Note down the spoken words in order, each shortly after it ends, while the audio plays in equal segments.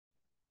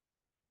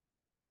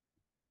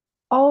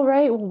All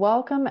right,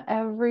 welcome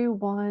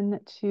everyone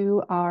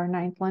to our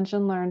ninth Lunch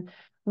and Learn.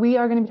 We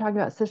are going to be talking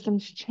about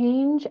systems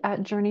change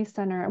at Journey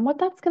Center. And what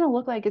that's going to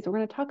look like is we're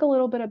going to talk a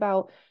little bit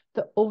about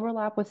the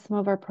overlap with some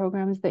of our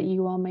programs that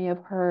you all may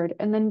have heard,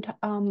 and then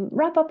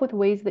wrap up with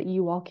ways that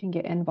you all can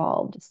get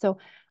involved. So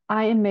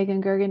I am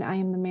Megan Gergen. I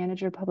am the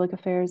Manager of Public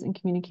Affairs and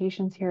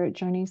Communications here at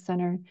Journey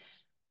Center.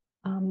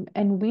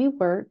 And we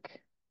work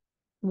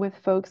with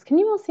folks. Can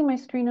you all see my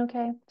screen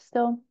okay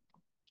still?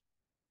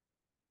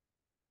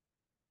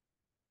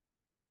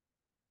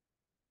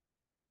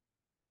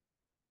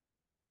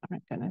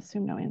 I'm going to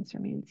assume no answer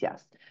means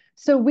yes.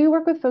 So we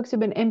work with folks who've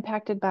been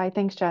impacted by,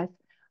 thanks, Jess,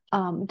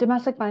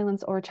 domestic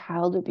violence or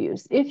child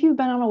abuse. If you've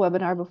been on a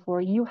webinar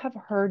before, you have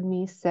heard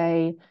me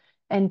say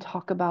and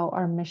talk about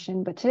our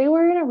mission, but today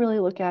we're going to really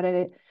look at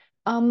it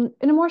in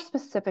a more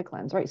specific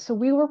lens, right? So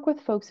we work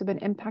with folks who've been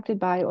impacted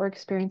by or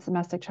experienced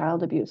domestic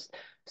child abuse.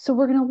 So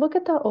we're going to look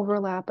at the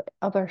overlap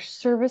of our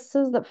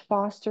services that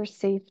foster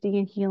safety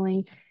and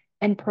healing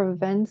and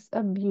prevents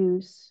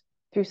abuse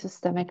through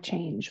systemic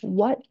change.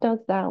 What does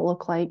that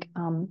look like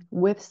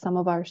with some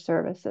of our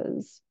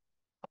services?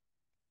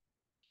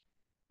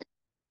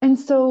 And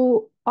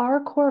so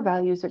our core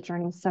values at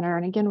Journey Center,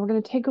 and again, we're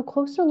going to take a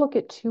closer look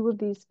at two of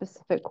these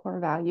specific core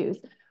values,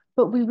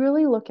 but we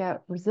really look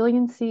at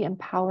resiliency,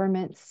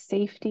 empowerment,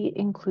 safety,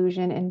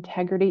 inclusion,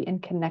 integrity,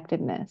 and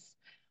connectedness.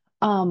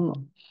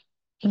 Um,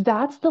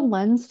 that's the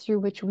lens through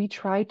which we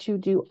try to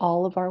do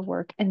all of our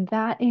work. And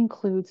that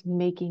includes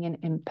making an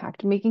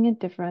impact, making a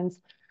difference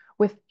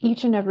with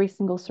each and every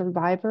single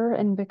survivor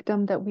and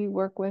victim that we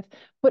work with.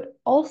 But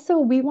also,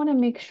 we want to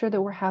make sure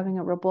that we're having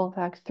a ripple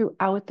effect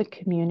throughout the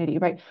community,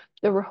 right?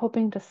 That we're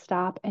hoping to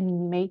stop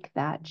and make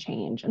that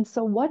change. And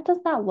so, what does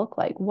that look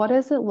like? What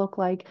does it look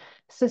like?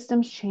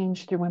 Systems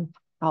change through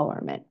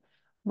empowerment,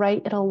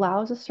 right? It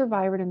allows a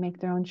survivor to make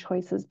their own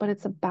choices, but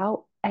it's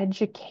about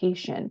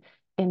education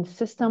in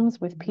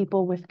systems with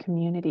people, with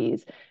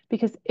communities.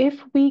 Because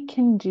if we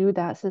can do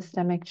that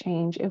systemic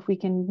change, if we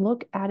can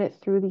look at it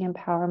through the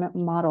empowerment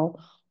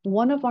model,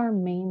 one of our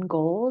main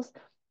goals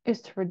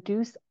is to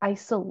reduce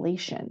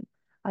isolation.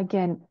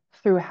 Again,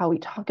 through how we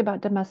talk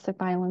about domestic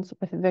violence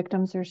with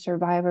victims or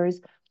survivors,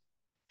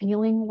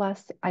 feeling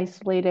less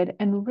isolated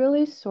and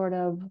really sort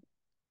of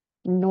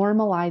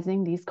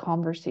normalizing these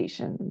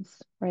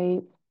conversations,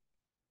 right?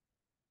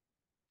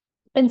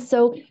 And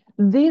so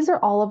these are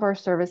all of our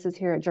services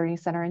here at Journey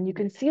Center. And you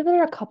can see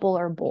that a couple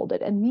are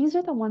bolded. And these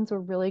are the ones we're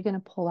really going to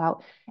pull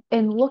out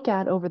and look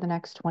at over the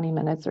next 20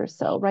 minutes or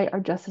so, right? Our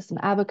justice and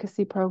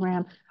advocacy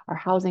program, our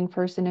Housing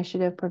First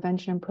Initiative,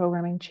 prevention and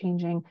programming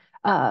changing,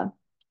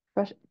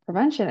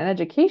 prevention and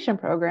education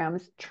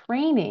programs,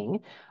 training,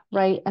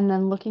 right? And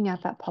then looking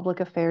at that public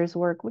affairs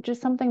work, which is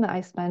something that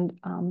I spend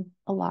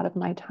a lot of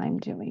my time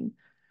doing.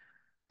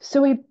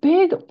 So, a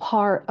big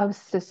part of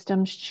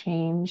systems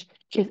change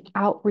is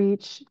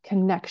outreach,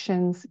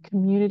 connections,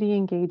 community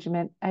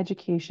engagement,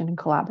 education, and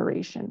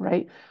collaboration,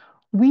 right?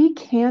 We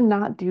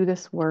cannot do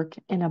this work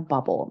in a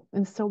bubble.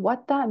 And so,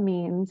 what that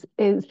means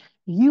is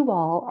you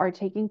all are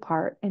taking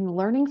part in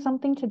learning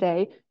something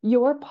today.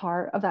 You're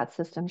part of that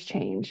systems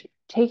change.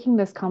 Taking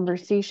this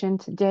conversation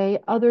today,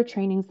 other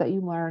trainings that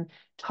you learn,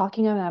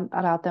 talking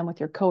about them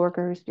with your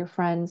coworkers, your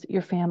friends,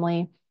 your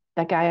family,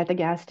 that guy at the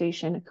gas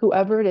station,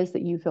 whoever it is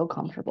that you feel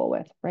comfortable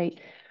with, right?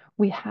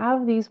 We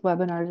have these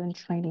webinars and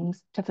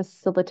trainings to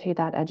facilitate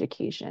that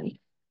education.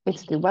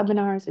 It's through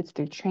webinars, it's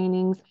through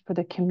trainings for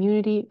the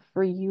community,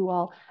 for you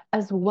all,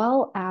 as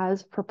well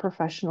as for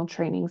professional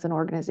trainings and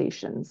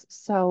organizations.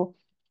 So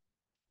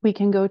we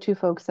can go to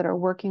folks that are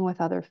working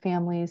with other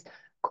families,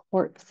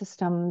 court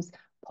systems,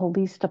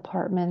 police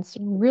departments.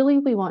 Really,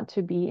 we want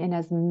to be in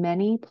as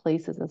many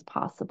places as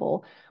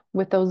possible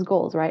with those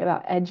goals, right?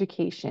 About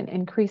education,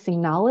 increasing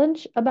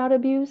knowledge about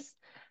abuse,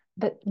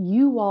 that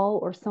you all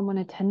or someone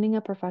attending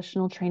a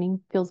professional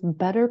training feels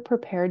better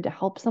prepared to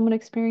help someone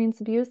experience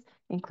abuse,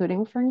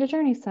 including referring to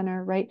Journey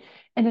Center, right?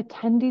 And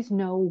attendees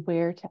know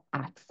where to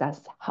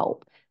access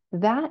help.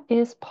 That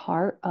is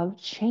part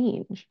of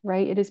change,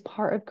 right? It is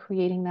part of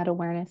creating that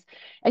awareness.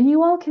 And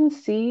you all can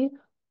see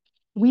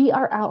we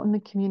are out in the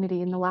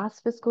community. In the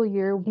last fiscal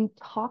year, we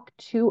talked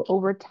to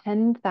over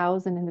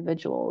 10,000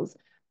 individuals.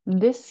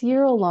 This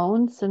year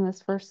alone, so in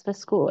this first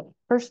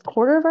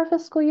quarter of our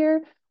fiscal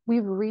year,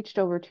 we've reached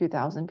over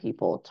 2,000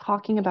 people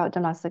talking about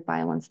domestic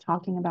violence,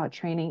 talking about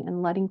training,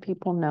 and letting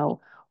people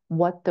know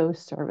what those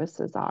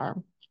services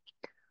are.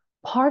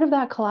 Part of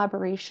that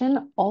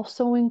collaboration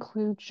also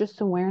includes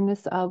just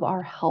awareness of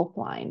our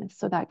helpline.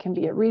 So that can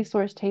be at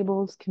resource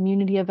tables,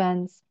 community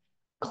events,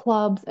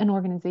 clubs, and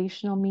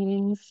organizational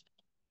meetings.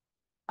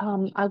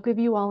 I'll give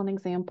you all an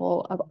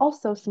example of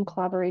also some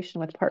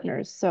collaboration with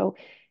partners. So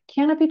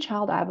Canopy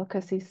Child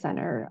Advocacy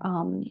Center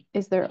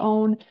is their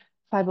own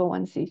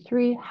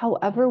 501c3.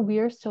 However, we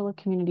are still a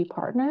community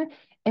partner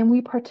and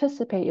we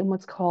participate in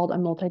what's called a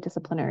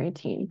multidisciplinary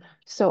team.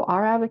 So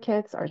our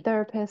advocates, our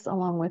therapists,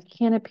 along with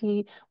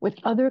Canopy, with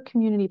other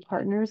community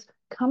partners,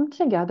 come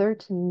together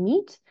to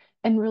meet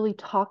and really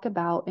talk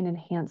about and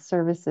enhance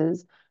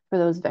services for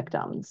those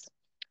victims.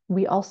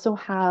 We also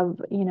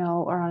have,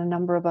 are on a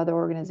number of other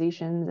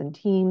organizations and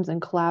teams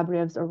and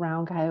collaboratives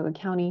around Cuyahoga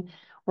County.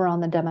 We're on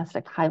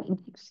the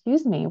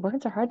excuse me,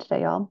 words are hard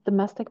today, y'all.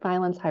 Domestic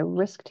violence high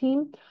risk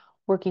team,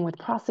 working with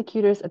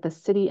prosecutors at the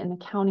city and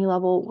the county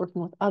level,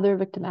 working with other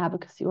victim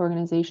advocacy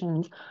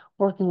organizations,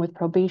 working with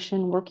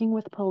probation, working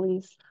with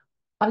police.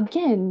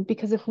 Again,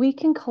 because if we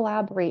can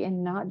collaborate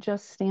and not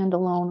just stand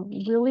alone,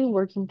 really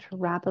working to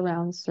wrap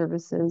around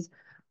services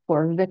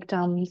for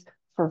victims,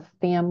 for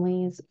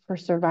families, for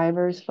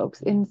survivors,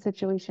 folks in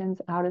situations,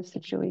 out of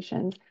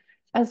situations,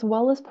 as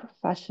well as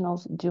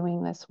professionals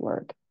doing this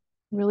work,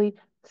 really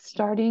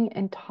starting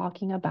and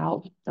talking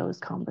about those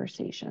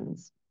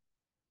conversations.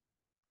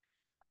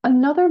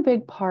 Another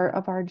big part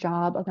of our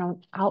job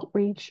around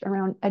outreach,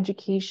 around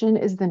education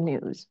is the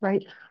news,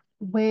 right?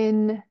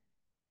 When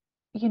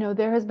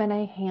there has been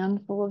a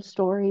handful of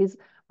stories,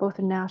 both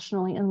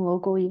nationally and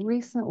locally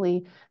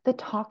recently, that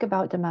talk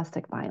about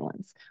domestic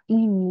violence.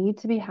 We need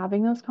to be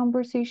having those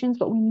conversations,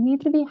 but we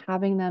need to be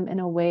having them in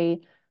a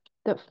way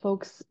that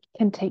folks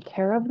can take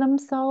care of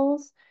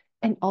themselves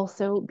and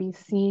also be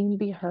seen,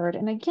 be heard,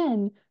 and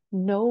again,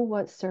 know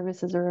what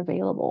services are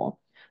available.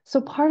 So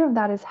part of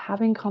that is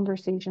having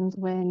conversations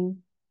when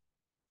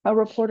a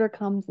reporter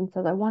comes and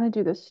says, I want to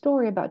do this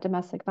story about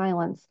domestic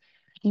violence.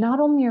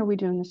 Not only are we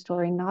doing the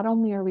story, not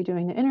only are we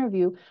doing the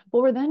interview,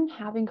 but we're then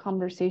having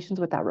conversations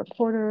with that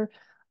reporter,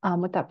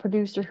 with that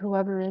producer,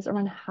 whoever is,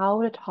 around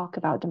how to talk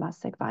about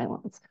domestic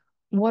violence.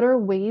 What are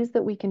ways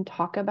that we can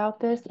talk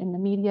about this in the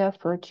media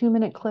for a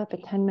 2-minute clip, a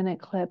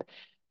 10-minute clip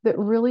that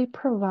really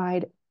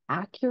provide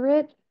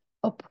accurate,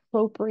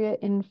 appropriate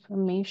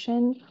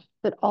information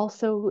that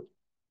also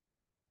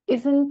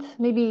isn't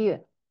maybe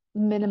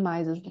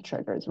minimizes the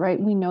triggers, right?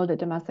 We know that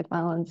domestic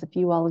violence, if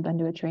you all have been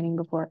to a training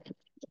before,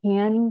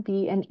 can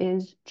be and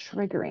is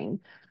triggering.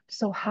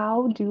 So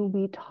how do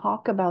we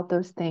talk about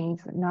those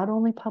things, not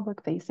only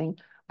public facing,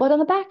 but on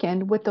the back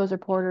end with those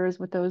reporters,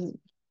 with those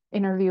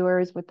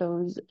interviewers, with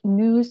those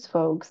news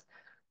folks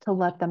to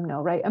let them know,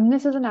 right? I mean,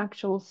 this is an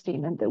actual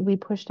statement that we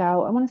pushed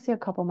out, I want to say a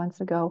couple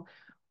months ago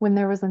when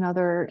there was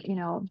another,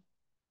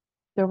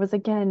 there was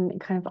again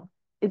kind of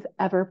is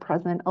ever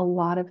present a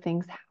lot of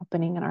things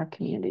happening in our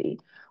community.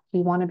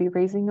 We want to be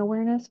raising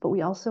awareness, but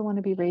we also want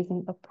to be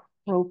raising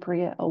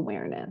appropriate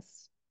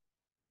awareness.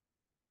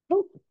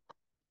 Oh,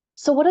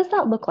 so what does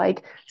that look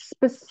like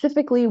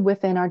specifically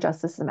within our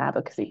Justice System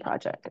Advocacy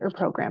project or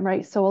program,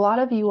 right? So a lot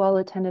of you all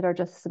attended our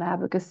Justice System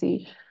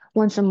Advocacy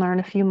Lunch and Learn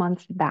a few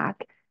months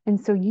back.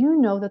 And so you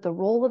know that the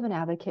role of an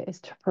advocate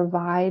is to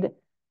provide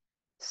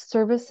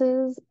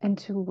services and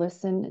to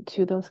listen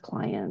to those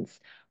clients.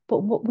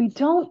 But what we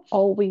don't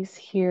always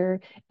hear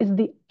is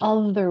the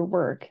other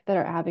work that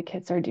our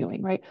advocates are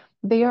doing, right?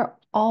 They are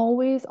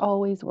always,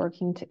 always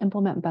working to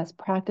implement best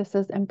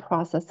practices and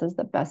processes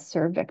that best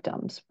serve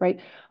victims, right?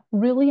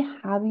 Really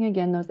having,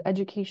 again, those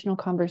educational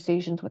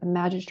conversations with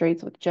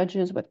magistrates, with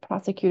judges, with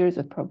prosecutors,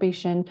 with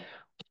probation,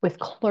 with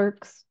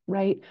clerks,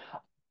 right?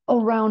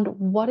 Around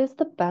what is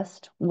the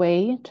best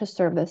way to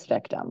serve this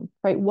victim,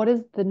 right? What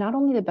is not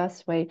only the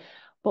best way,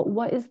 but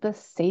what is the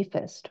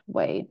safest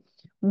way?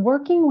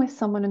 Working with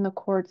someone in the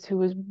courts who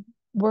is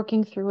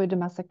working through a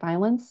domestic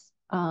violence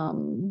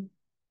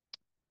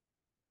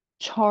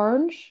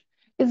charge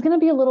is going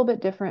to be a little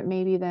bit different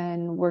maybe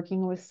than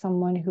working with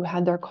someone who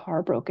had their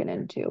car broken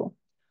into.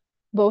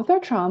 Both are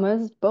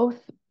traumas, both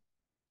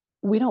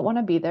we don't want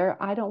to be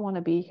there. I don't want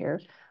to be here.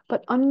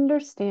 But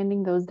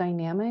understanding those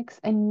dynamics,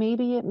 and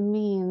maybe it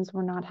means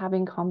we're not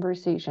having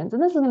conversations.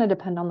 And this is going to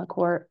depend on the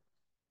court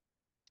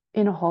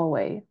in a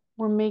hallway.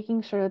 We're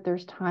making sure that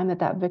there's time that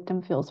that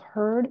victim feels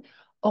heard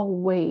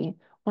away.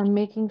 We're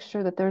making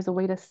sure that there's a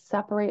way to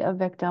separate a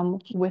victim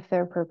with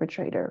their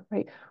perpetrator,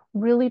 right?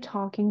 Really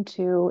talking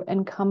to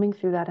and coming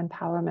through that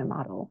empowerment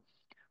model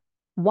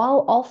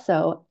while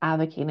also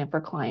advocating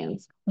for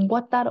clients.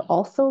 What that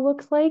also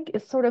looks like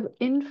is sort of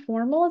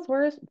informal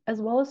as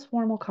well as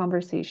formal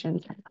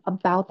conversations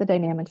about the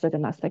dynamics of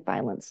domestic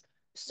violence.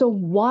 So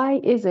why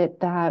is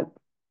it that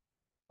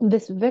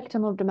this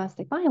victim of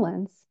domestic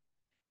violence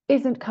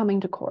isn't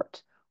coming to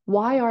court?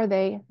 Why are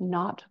they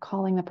not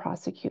calling the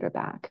prosecutor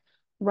back,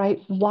 right?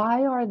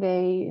 Why are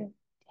they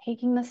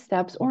taking the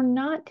steps or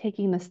not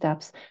taking the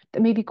steps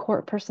that maybe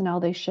court personnel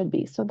they should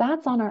be? So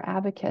that's on our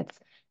advocates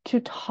to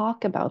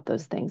talk about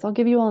those things. I'll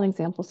give you all an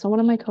example. So one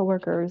of my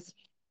coworkers,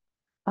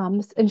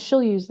 and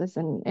she'll use this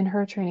in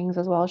her trainings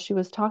as well. She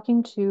was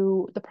talking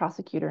to the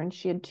prosecutor and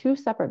she had two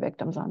separate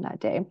victims on that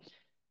day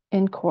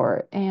in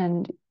court.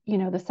 And,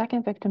 the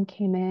second victim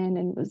came in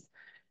and was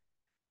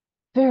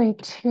very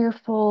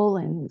tearful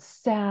and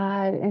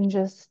sad and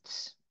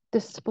just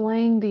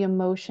displaying the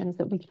emotions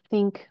that we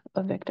think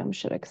a victim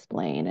should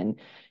explain and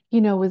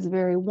was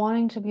very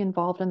wanting to be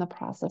involved in the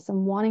process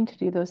and wanting to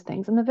do those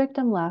things, and the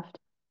victim left,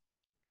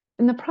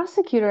 and the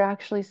prosecutor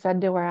actually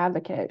said to our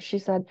advocate, she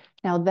said,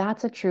 now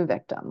that's a true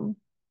victim.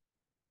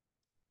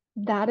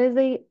 That is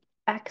a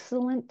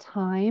excellent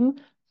time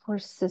for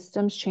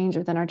systems change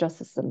within our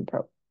justice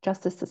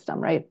system,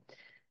 right?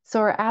 So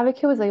our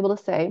advocate was able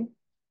to say,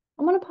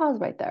 I'm going to pause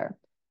right there.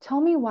 Tell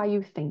me why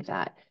you think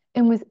that.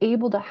 And was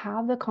able to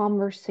have the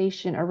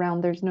conversation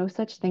around there's no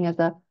such thing as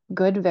a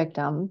good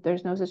victim,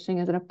 there's no such thing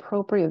as an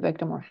appropriate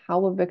victim or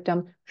how a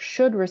victim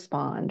should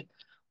respond,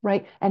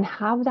 right? And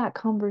have that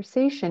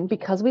conversation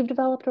because we've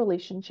developed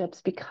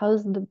relationships,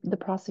 because the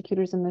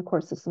prosecutors and the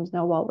court systems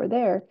know while we're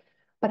there,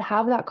 but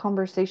have that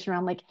conversation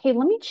around like, hey,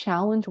 let me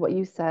challenge what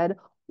you said,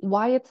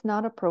 why it's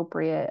not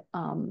appropriate,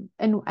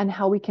 and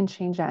how we can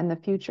change that in the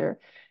future.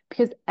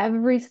 Because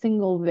every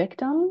single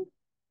victim,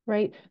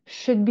 right,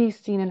 should be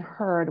seen and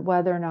heard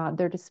whether or not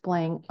they're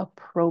displaying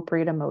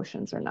appropriate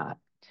emotions or not.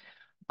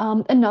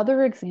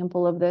 Another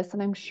example of this,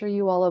 and I'm sure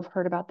you all have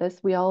heard about this,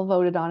 we all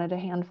voted on it a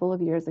handful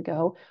of years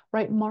ago,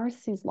 right?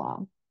 Marsy's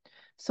Law.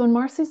 So when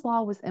Marsy's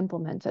Law was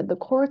implemented, the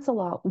courts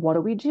allow, what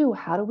do we do?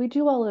 How do we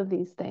do all of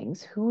these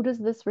things? Who does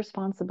this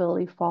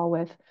responsibility fall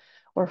with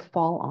or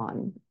fall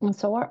on? And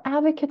so our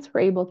advocates were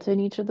able to, in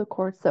each of the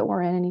courts that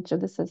we're in each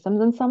of the systems,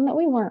 and some that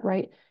we weren't,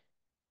 right?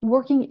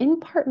 Working in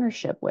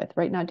partnership with,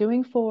 right? Not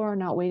doing for,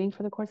 not waiting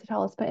for the courts to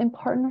tell us, but in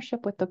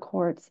partnership with the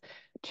courts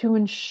to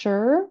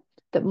ensure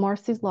that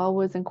Marsy's Law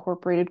was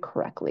incorporated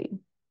correctly,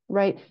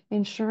 right?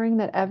 Ensuring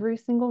that every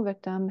single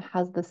victim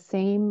has the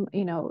same,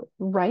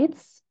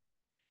 rights,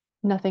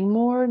 nothing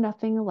more,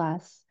 nothing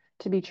less,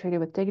 to be treated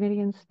with dignity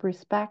and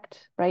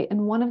respect, right?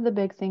 And one of the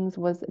big things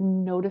was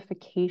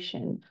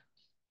notification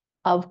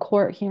of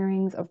court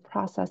hearings, of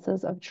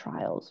processes, of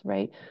trials,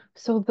 right?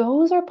 So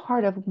those are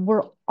part of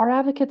where our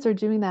advocates are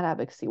doing that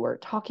advocacy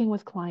work, talking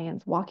with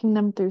clients, walking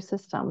them through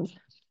systems.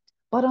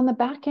 But on the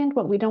back end,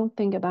 what we don't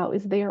think about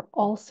is they are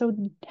also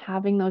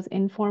having those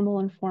informal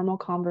and formal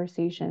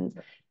conversations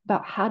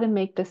about how to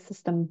make the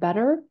system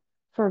better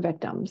for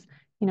victims,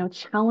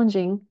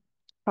 challenging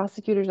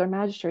prosecutors or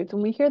magistrates.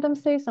 When we hear them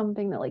say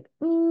something that like,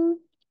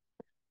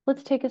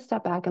 let's take a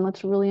step back and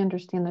let's really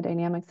understand the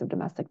dynamics of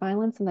domestic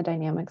violence and the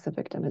dynamics of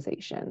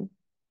victimization.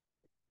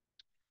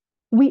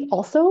 We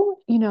also,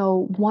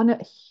 one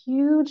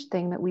huge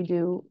thing that we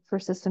do for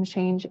systems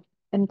change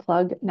and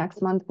plug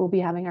next month, we'll be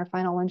having our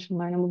final lunch and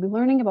learn, and we'll be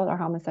learning about our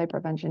homicide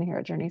prevention here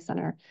at Journey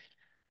Center,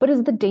 but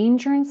is the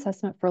danger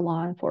assessment for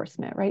law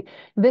enforcement, right?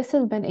 This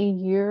has been a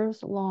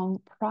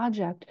years-long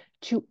project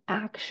to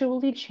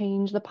actually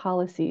change the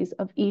policies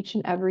of each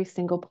and every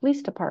single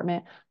police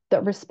department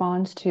that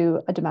responds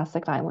to a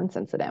domestic violence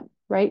incident,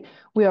 right?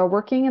 We are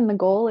working, and the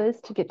goal is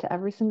to get to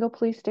every single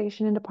police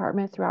station and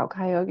department throughout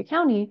Cuyahoga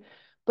County,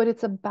 but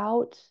it's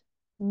about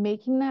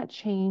making that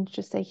change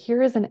to say,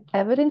 here is an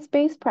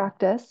evidence-based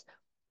practice.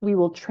 We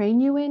will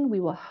train you in, we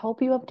will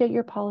help you update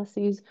your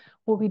policies.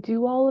 Will we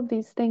do all of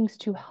these things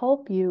to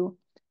help you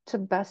to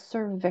best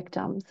serve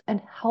victims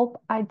and help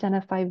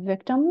identify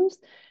victims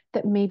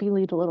that maybe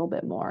lead a little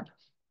bit more?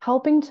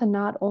 Helping to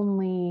not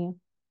only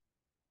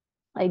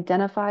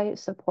identify,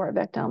 support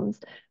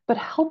victims, but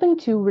helping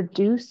to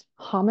reduce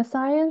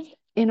homicides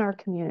in our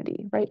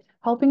community, right?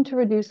 Helping to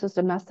reduce those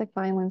domestic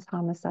violence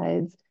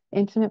homicides,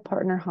 intimate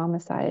partner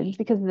homicides,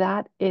 because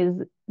that is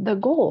the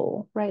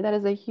goal, right? That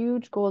is a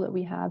huge goal that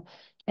we have.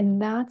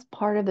 And that's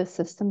part of the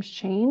systems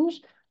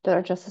change that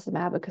our justice and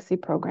advocacy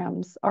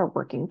programs are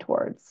working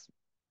towards.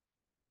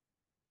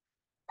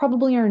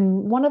 Probably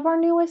one of our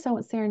newest, I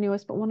won't say our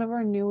newest, but one of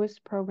our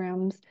newest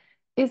programs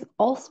is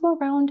also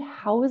around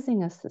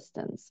housing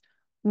assistance.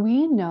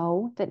 We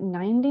know that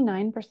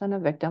 99%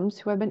 of victims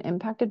who have been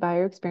impacted by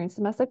or experienced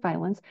domestic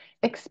violence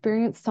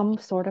experience some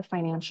sort of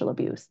financial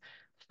abuse.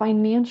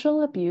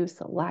 Financial abuse,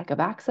 lack of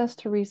access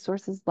to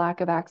resources,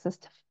 lack of access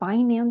to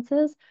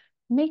finances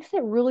makes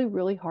it really,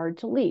 really hard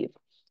to leave.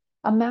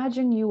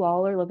 Imagine you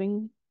all are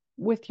living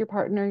with your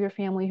partner, your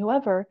family,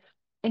 whoever,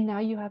 and now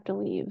you have to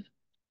leave.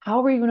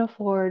 How are you going to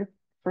afford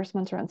first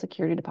month's rent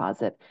security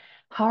deposit?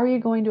 How are you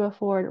going to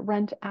afford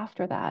rent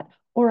after that?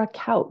 Or a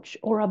couch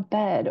or a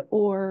bed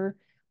or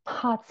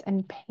pots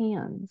and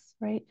pans,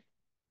 right?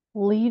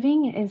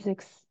 Leaving is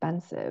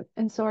expensive.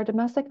 And so our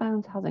Domestic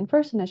Violence Housing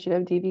First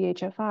initiative,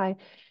 DVHFI,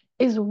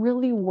 is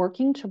really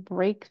working to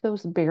break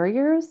those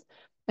barriers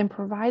and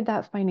provide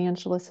that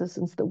financial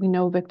assistance that we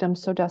know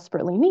victims so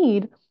desperately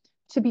need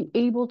to be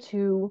able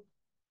to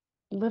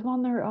live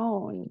on their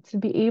own, to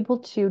be able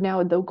to,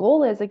 now the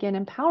goal is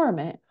again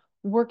empowerment,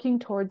 working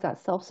towards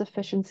that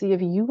self-sufficiency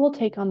of you will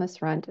take on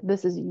this rent.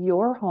 This is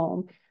your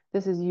home.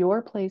 This is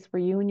your place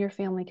where you and your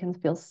family can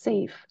feel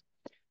safe.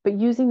 But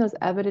using those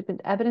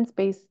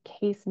evidence-based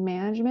case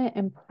management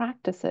and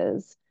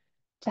practices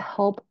to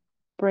help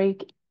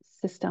break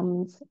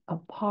systems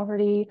of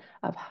poverty,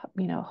 of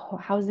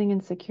housing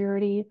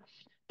insecurity,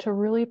 to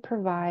really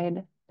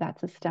provide that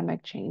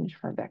systemic change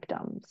for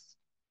victims.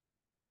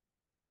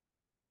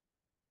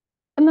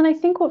 And then I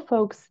think what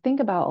folks think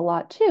about a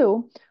lot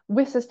too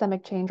with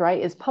systemic change,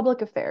 right, is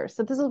public affairs.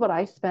 So this is what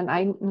I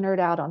nerd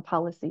out on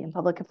policy and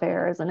public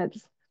affairs, and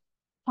it's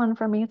fun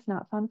for me. It's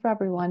not fun for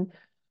everyone.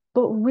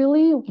 But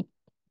really,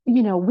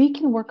 we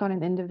can work on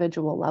an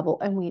individual level,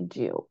 and we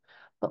do.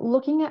 But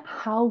looking at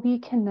how we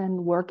can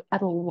then work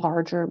at a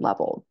larger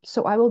level.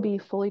 So I will be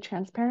fully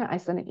transparent. I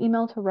sent an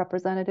email to a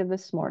representative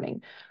this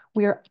morning.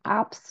 We are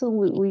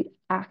absolutely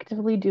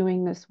actively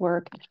doing this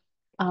work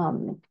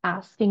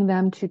asking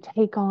them to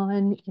take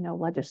on,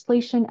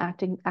 legislation,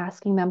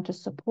 asking them to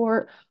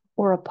support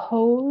or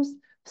oppose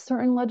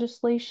certain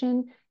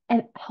legislation,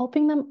 and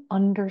helping them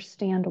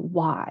understand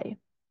why,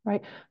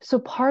 right? So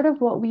part of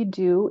what we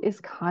do is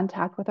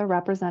contact with our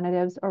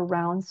representatives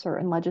around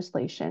certain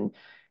legislation.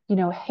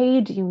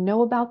 Hey, do you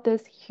know about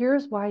this?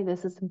 Here's why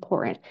this is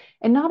important.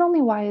 And not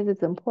only why is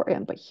it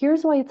important, but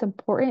here's why it's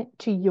important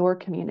to your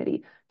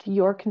community, to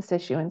your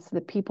constituents,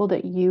 the people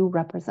that you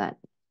represent,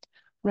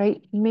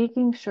 right?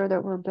 Making sure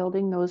that we're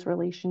building those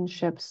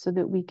relationships so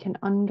that we can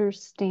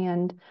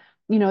understand,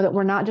 that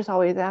we're not just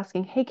always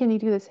asking, hey, can you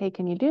do this? Hey,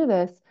 can you do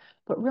this?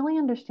 But really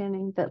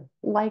understanding that,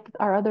 like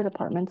our other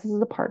departments, this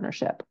is a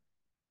partnership.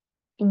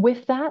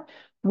 With that,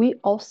 we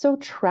also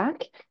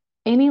track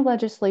any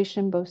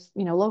legislation, both,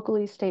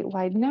 locally,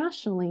 statewide,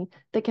 nationally,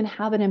 that can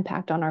have an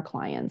impact on our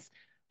clients.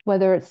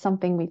 Whether it's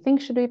something we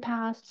think should be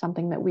passed,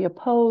 something that we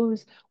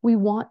oppose, we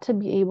want to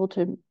be able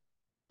to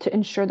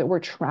ensure that we're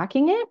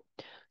tracking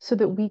it so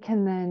that we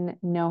can then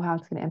know how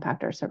it's going to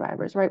impact our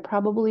survivors, right?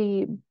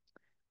 Probably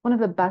one of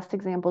the best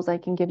examples I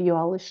can give you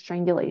all is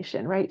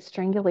strangulation, right?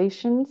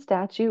 Strangulation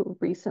statute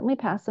recently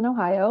passed in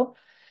Ohio.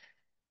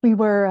 We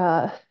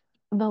were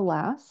the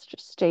last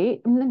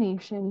state in the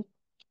nation.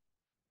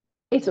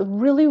 It's a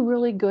really,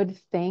 really good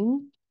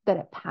thing that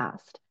it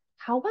passed.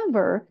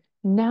 However,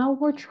 now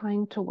we're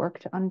trying to work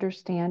to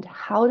understand,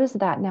 how does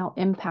that now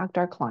impact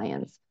our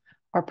clients?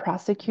 Are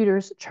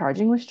prosecutors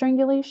charging with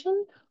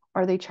strangulation?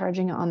 Are they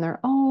charging it on their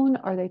own?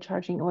 Are they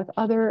charging it with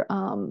other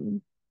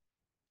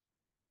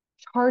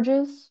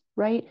charges,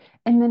 right?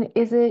 And then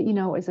is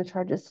the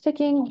charges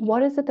sticking?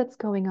 What is it that's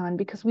going on?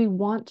 Because we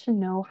want to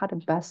know how to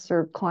best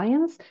serve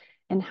clients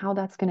and how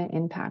that's going to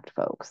impact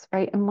folks,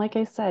 right? And like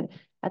I said,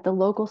 at the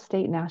local,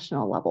 state,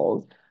 national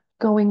levels,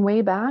 going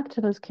way back to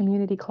those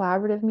community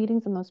collaborative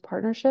meetings and those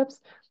partnerships,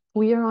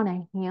 we are on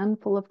a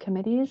handful of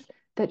committees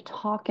that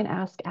talk and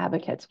ask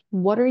advocates,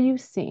 what are you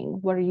seeing?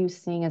 What are you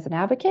seeing as an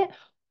advocate?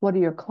 What are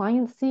your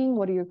clients seeing?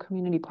 What are your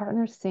community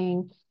partners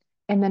seeing?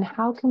 And then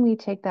how can we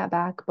take that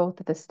back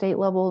both at the state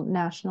level,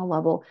 national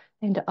level,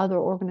 and to other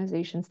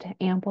organizations to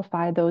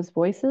amplify those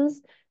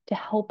voices to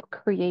help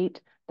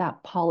create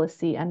that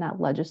policy and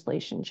that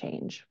legislation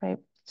change, right?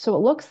 So it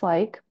looks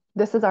like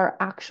this is our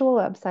actual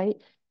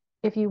website.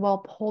 If you all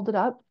pulled it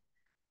up,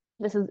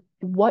 this is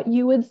what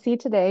you would see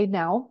today.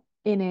 Now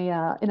in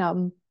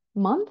a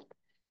month,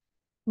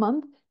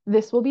 month,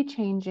 this will be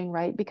changing,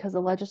 right? Because the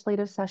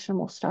legislative session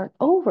will start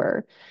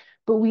over.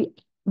 But we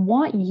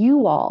want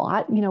you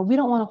all, we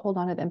don't want to hold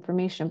on to the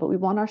information, but we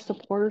want our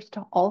supporters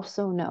to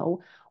also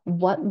know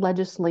what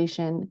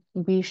legislation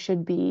we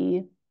should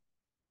be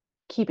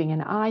keeping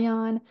an eye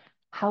on,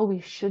 how we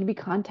should be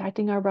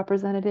contacting our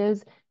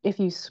representatives. If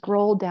you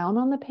scroll down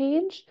on the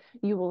page,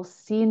 you will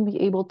see and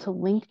be able to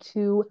link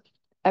to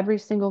every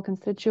single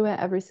constituent,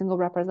 every single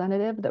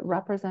representative that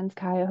represents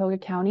Cuyahoga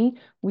County.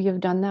 We have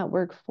done that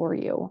work for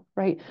you,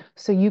 right?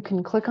 So you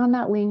can click on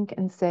that link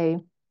and say,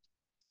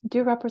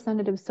 dear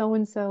Representative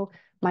so-and-so,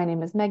 my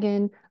name is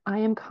Megan. I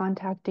am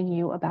contacting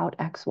you about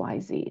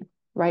XYZ,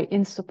 right?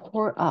 In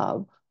support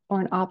of or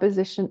in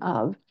opposition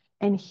of,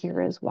 and here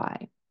is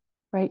why,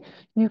 right?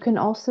 You can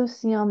also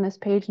see on this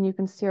page, and you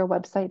can see our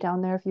website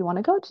down there if you want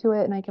to go to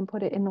it, and I can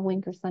put it in the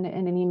link or send it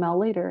in an email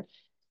later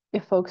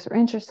if folks are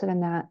interested in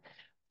that.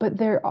 But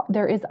there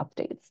is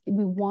updates.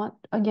 We want,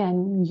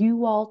 again,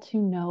 you all to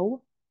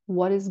know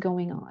what is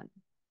going on.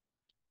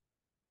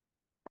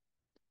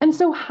 And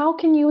so how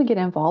can you get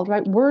involved,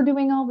 right? We're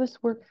doing all this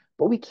work,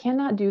 but we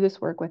cannot do this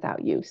work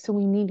without you. So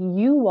we need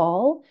you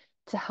all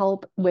to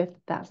help with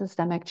that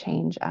systemic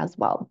change as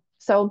well.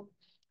 So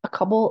a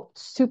couple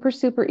super,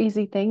 super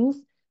easy things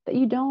that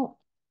you don't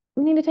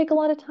need to take a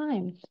lot of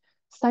time.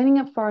 Signing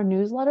up for our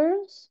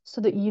newsletters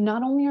so that you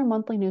not only our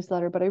monthly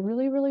newsletter, but I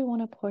really, really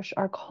want to push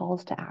our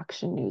calls to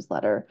action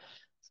newsletter.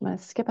 So I'm going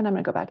to skip and I'm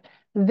going to go back.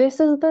 This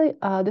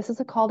is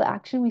a call to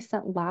action we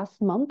sent last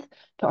month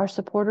to our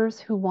supporters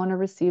who want to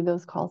receive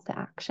those calls to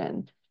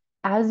action.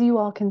 As you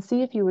all can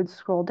see, if you would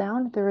scroll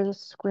down, there is a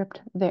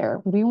script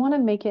there. We want to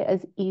make it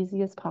as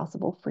easy as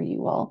possible for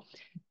you all.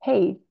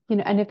 Hey,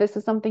 and if this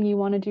is something you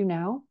want to do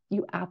now,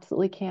 you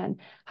absolutely can.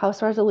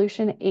 House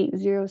Resolution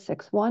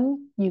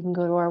 8061, you can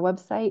go to our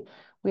website.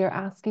 We are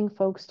asking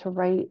folks to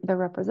write their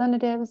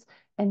representatives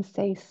and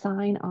say,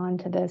 sign on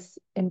to this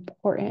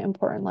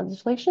important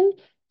legislation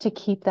to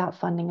keep that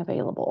funding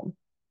available,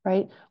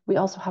 right? We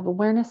also have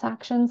awareness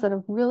actions that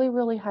are really,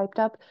 really hyped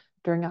up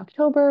during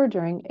October,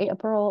 during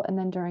April, and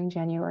then during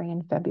January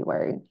and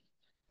February.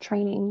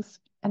 Trainings,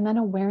 and then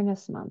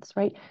awareness months,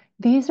 right?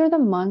 These are the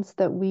months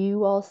that we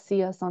will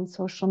see us on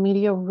social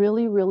media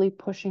really, really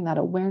pushing that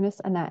awareness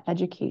and that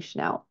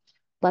education out.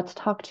 Let's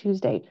Talk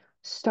Tuesday,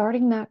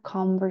 starting that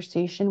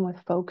conversation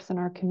with folks in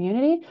our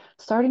community,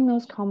 starting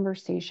those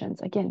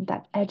conversations. Again,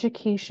 that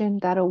education,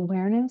 that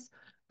awareness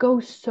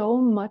goes so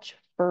much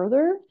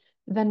further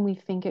than we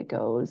think it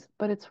goes,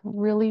 but it's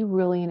really,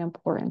 really an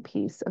important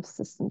piece of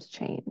systems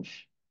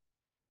change.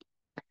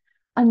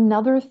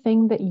 Another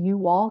thing that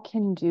you all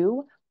can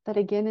do that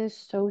again is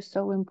so,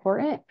 so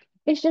important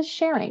It's just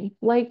sharing,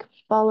 like,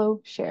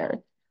 follow, share.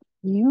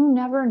 You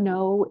never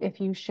know if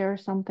you share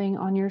something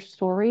on your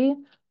story,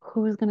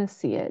 who's going to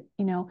see it.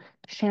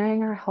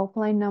 Sharing our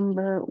helpline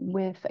number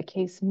with a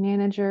case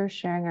manager,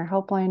 sharing our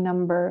helpline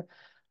number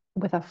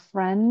with a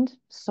friend.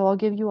 So I'll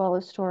give you all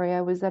a story.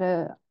 I was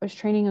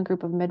training a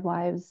group of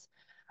midwives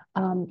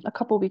a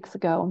couple weeks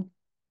ago,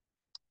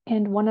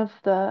 and one of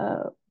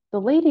the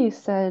ladies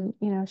said,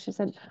 she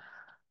said,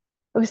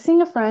 I was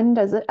seeing a friend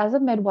as a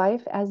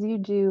midwife, as you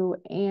do,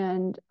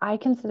 and I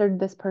considered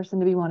this person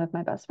to be one of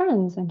my best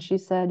friends. And she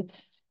said,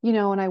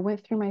 and I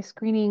went through my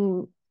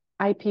screening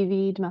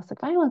IPV domestic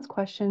violence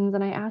questions,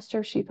 and I asked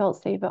her if she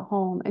felt safe at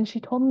home, and she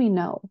told me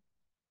no.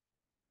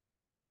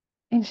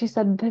 And she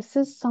said, this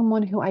is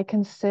someone who I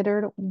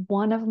considered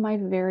one of my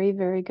very,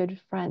 very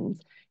good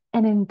friends.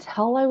 And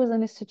until I was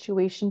in a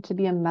situation to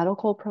be a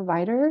medical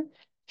provider,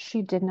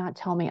 she did not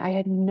tell me. I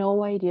had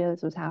no idea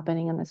this was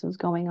happening and this was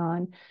going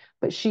on.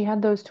 But she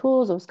had those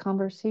tools, those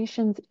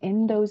conversations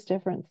in those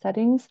different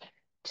settings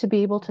to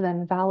be able to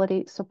then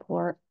validate,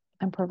 support,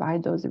 and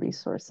provide those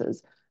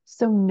resources.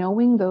 So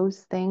knowing those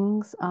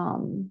things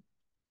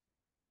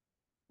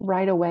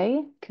right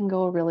away can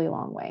go a really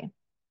long way.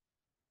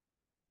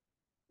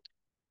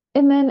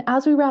 And then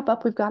as we wrap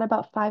up, we've got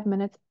about 5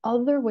 minutes.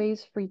 Other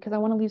ways for you, because I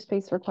want to leave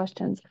space for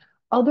questions.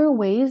 Other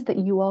ways that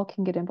you all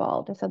can get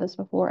involved. I said this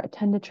before,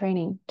 attend a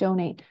training,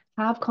 donate,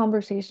 have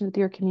conversations with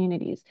your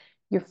communities,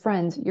 your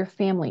friends, your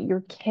family,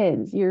 your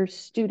kids, your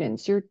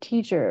students, your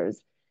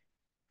teachers.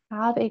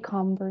 Have a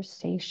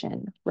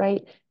conversation,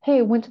 right?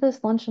 Hey, went to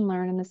this lunch and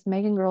learn, and this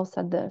Megan girl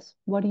said this.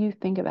 What do you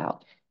think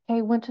about?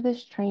 Hey, went to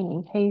this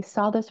training. Hey,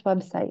 saw this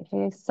website.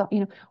 Hey, saw,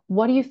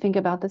 what do you think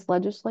about this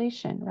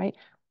legislation, right?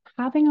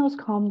 Having those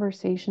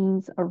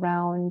conversations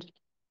around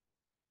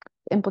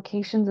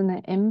implications and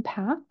the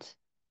impact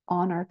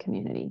on our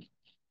community.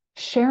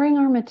 Sharing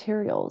our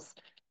materials.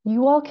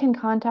 You all can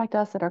contact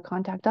us at our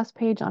contact us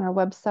page on our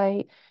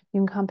website.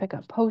 You can come pick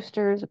up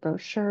posters,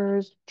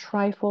 brochures,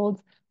 trifolds,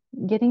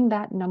 getting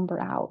that number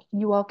out.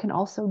 You all can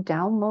also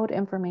download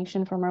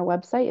information from our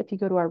website. If you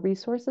go to our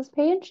resources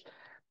page,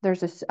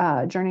 there's this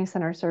Journey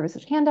Center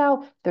Services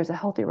handout. There's a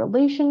healthy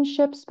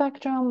relationship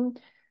spectrum.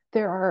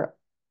 There are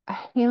a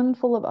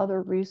handful of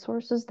other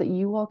resources that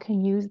you all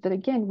can use that,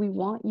 again, we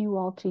want you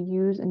all to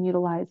use and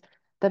utilize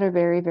that are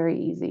very, very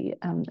easy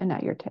and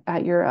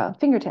at your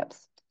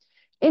fingertips.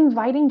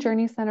 Inviting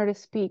Journey Center to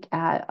speak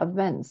at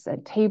events,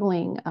 at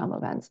tabling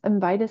events.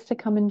 Invite us to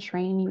come and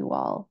train you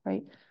all,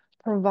 right?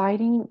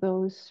 Providing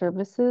those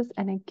services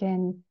and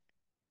again,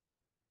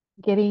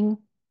 getting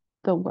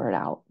the word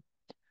out.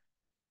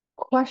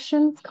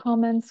 Questions,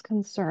 comments,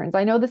 concerns.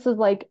 I know this is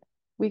like,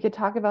 we could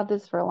talk about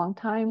this for a long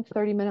time.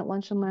 30-minute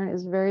lunch and learn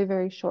is very,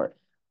 very short.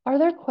 Are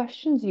there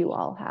questions you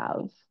all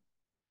have?